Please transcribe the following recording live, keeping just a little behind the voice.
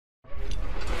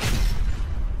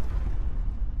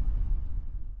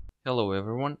Hello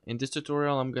everyone, in this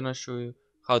tutorial I'm gonna show you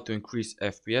how to increase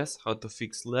FPS, how to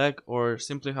fix lag, or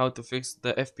simply how to fix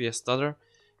the FPS stutter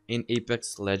in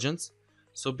Apex Legends.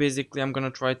 So basically I'm gonna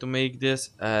try to make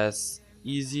this as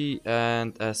easy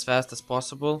and as fast as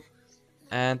possible.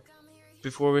 And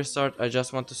before we start, I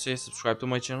just want to say subscribe to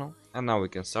my channel, and now we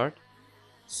can start.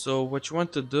 So what you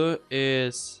want to do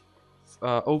is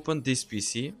open this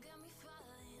PC.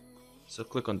 So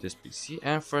click on this PC,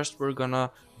 and first we're gonna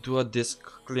do a disk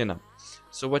cleanup.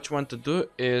 So what you want to do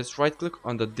is right click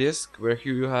on the disk where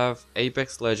here you have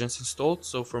Apex Legends installed.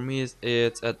 So for me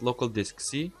it's at local disk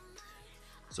C.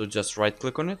 So just right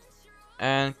click on it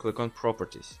and click on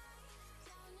properties.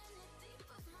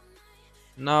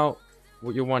 Now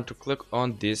you want to click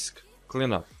on disk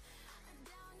cleanup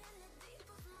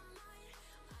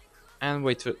and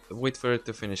wait for it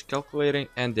to finish calculating,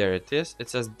 and there it is. It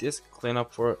says disk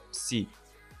cleanup for C.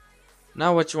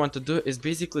 Now what you want to do is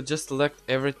basically just select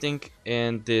everything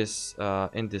in this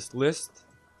list.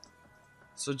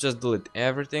 So just delete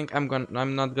everything. I'm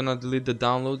not gonna delete the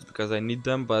downloads because I need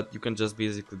them, but you can just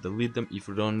basically delete them if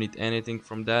you don't need anything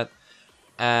from that.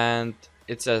 And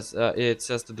it says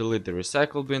to delete the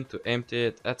recycle bin, to empty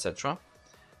it, etc.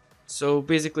 So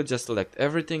basically just select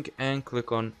everything and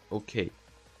click on OK,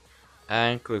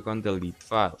 and click on delete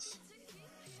files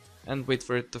and wait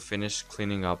for it to finish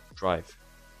cleaning up drive.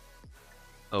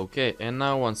 Okay, and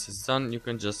now once it's done, you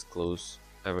can just close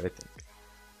everything.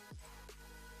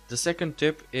 The second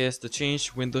tip is to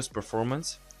change Windows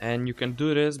performance, and you can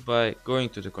do this by going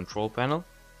to the control panel.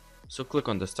 So click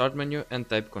on the start menu and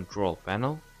type control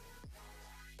panel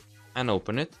and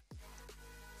open it.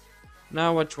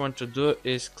 Now what you want to do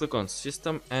is click on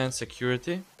system and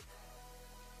security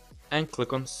and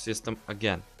click on system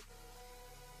again.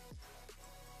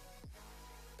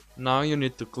 Now you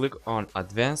need to click on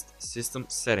advanced system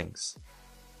settings.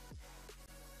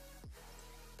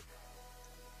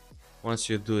 Once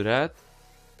you do that,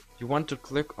 you want to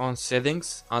click on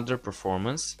settings under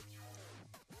performance,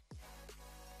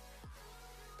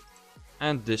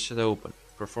 and this should open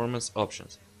performance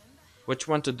options. What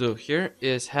you want to do here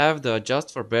is have the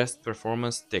adjust for best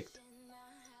performance ticked.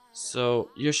 So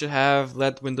you should have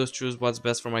let Windows choose what's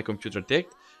best for my computer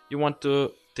ticked. You want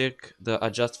to tick the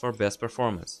adjust for best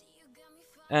performance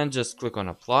and just click on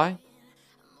apply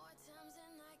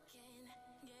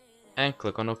and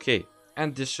click on OK,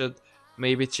 and this should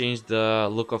maybe change the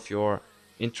look of your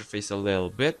interface a little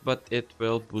bit, but it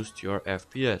will boost your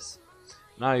FPS.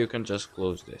 Now you can just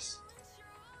close this.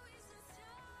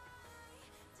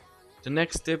 The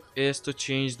next tip is to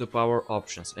change the power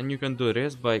options, and you can do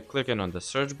this by clicking on the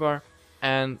search bar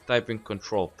and typing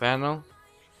control panel.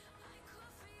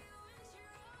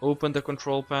 Open the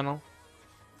control panel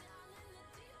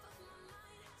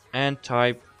and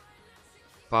type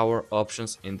power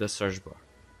options in the search bar,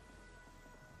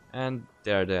 and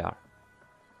there they are.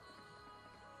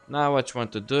 Now what you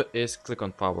want to do is click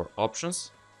on power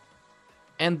options,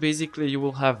 and basically you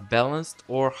will have balanced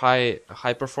or high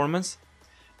performance.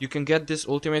 You can get this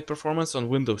ultimate performance on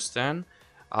Windows 10.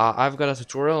 I've got a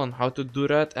tutorial on how to do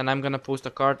that, and I'm gonna post a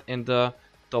card in the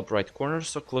top right corner,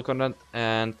 so click on it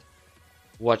and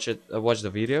watch the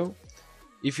video.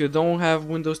 If you don't have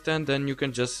Windows 10, then you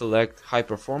can just select high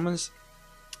performance,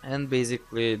 and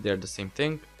basically they're the same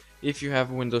thing. If you have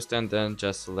Windows 10, then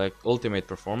just select ultimate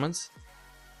performance,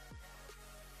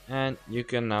 and you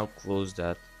can now close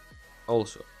that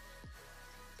also.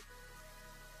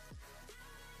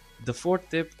 The fourth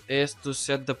tip is to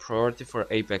set the priority for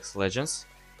Apex Legends,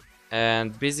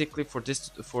 and basically for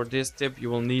this tip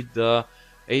you will need the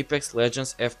Apex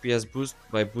Legends FPS boost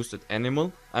by Boosted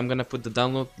Animal. I'm gonna put the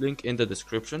download link in the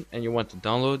description, and you want to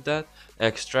download that,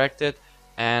 extract it,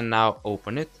 and now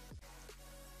open it.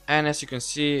 And as you can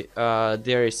see,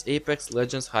 there is Apex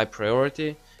Legends high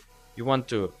priority. You want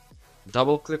to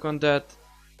double click on that,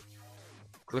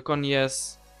 click on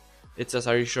yes. It says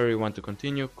are you sure you want to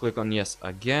continue, click on yes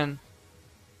again,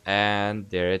 and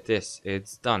there it is,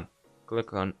 it's done.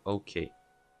 Click on OK.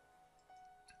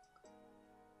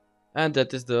 And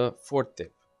that is the fourth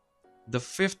tip. The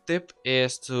fifth tip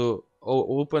is to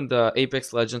open the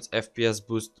Apex Legends FPS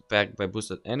boost pack by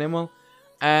Boosted Animal,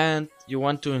 and you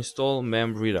want to install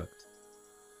Mem Reduct.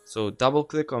 So double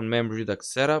click on Mem Reduct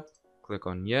setup, click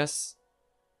on yes,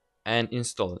 and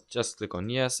install it. Just click on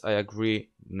yes, I agree,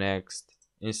 next,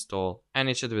 install, and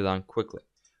it should be done quickly.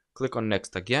 Click on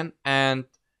next again and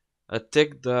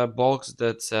tick the box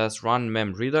that says run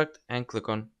Mem Reduct and click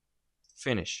on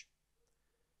finish.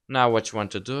 Now what you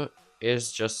want to do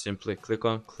is just simply click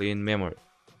on clean memory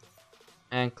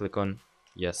and click on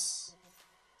yes.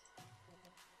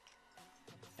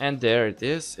 And there it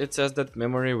is. It says that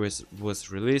memory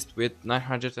was released with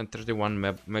 931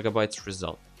 megabytes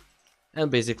result.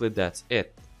 And basically that's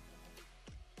it.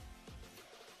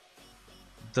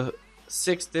 The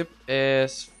sixth tip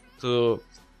is to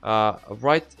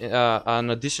write an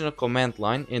additional command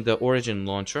line in the Origin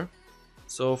launcher.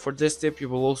 So for this tip you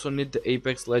will also need the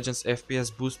Apex Legends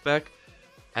FPS boost pack,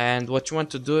 and what you want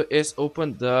to do is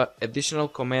open the additional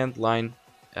command line.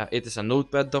 It is a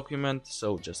notepad document,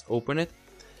 so just open it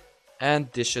and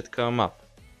this should come up.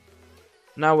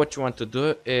 Now what you want to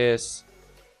do is,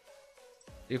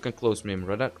 you can close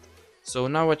MemRedact. So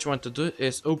now what you want to do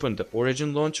is open the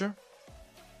Origin launcher,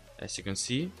 as you can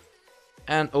see,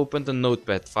 and open the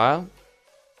notepad file.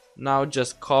 Now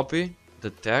just copy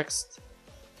the text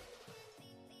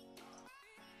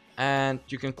and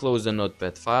you can close the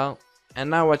notepad file.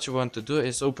 And now what you want to do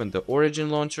is open the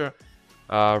Origin launcher,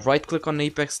 right click on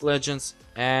Apex Legends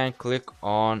and click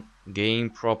on Game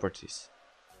Properties.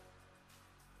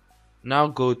 Now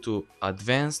go to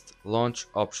Advanced Launch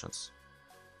Options.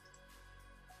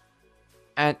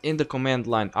 And in the command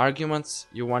line arguments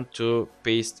you want to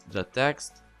paste the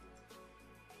text.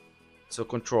 So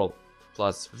Control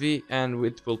plus V and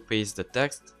it will paste the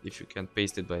text. If you can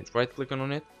paste it by right clicking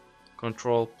on it,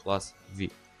 Control plus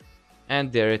V.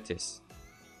 And there it is.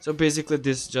 So basically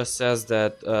this just says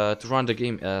that to run the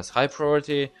game as high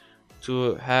priority,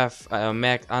 to have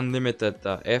Mac unlimited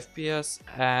FPS,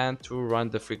 and to run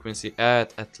the frequency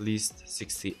at least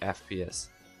 60 FPS.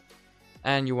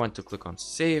 And you want to click on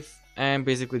save and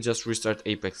basically just restart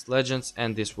Apex Legends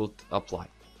and this will apply.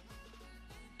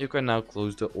 You can now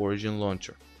close the Origin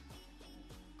launcher.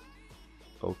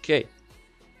 Okay.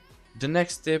 The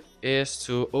next tip is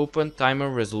to open timer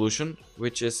resolution,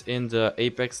 which is in the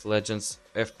Apex Legends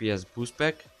FPS boost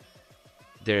pack.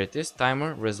 There it is,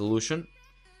 timer resolution,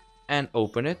 and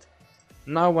open it.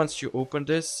 Now once you open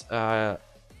this,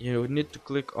 you need to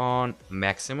click on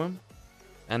maximum,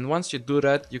 and once you do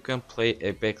that you can play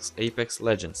Apex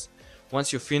Legends.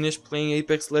 Once you finish playing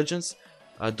Apex Legends,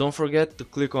 don't forget to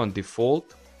click on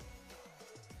default.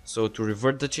 So to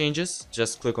revert the changes,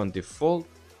 just click on default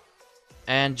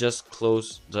and just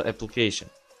close the application.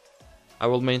 I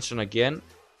will mention again,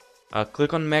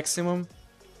 click on maximum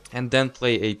and then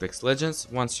play Apex Legends.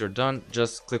 Once you're done,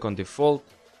 just click on default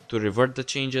to revert the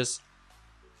changes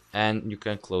and you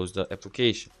can close the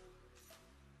application.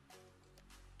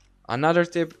 Another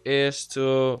tip is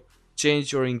to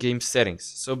change your in-game settings.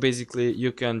 So basically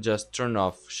you can just turn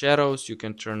off shadows, you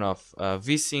can turn off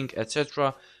VSync,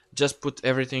 etc. Just put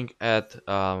everything at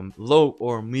low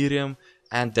or medium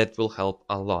and that will help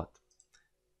a lot.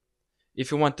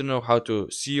 If you want to know how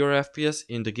to see your FPS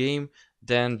in the game,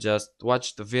 then just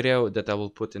watch the video that I will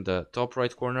put in the top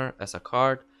right corner as a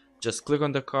card. Just click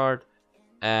on the card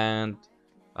and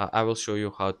I will show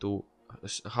you how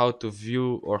to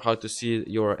view or how to see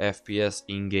your FPS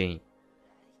in game.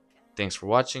 Thanks for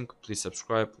watching. Please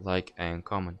subscribe, like and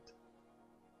comment.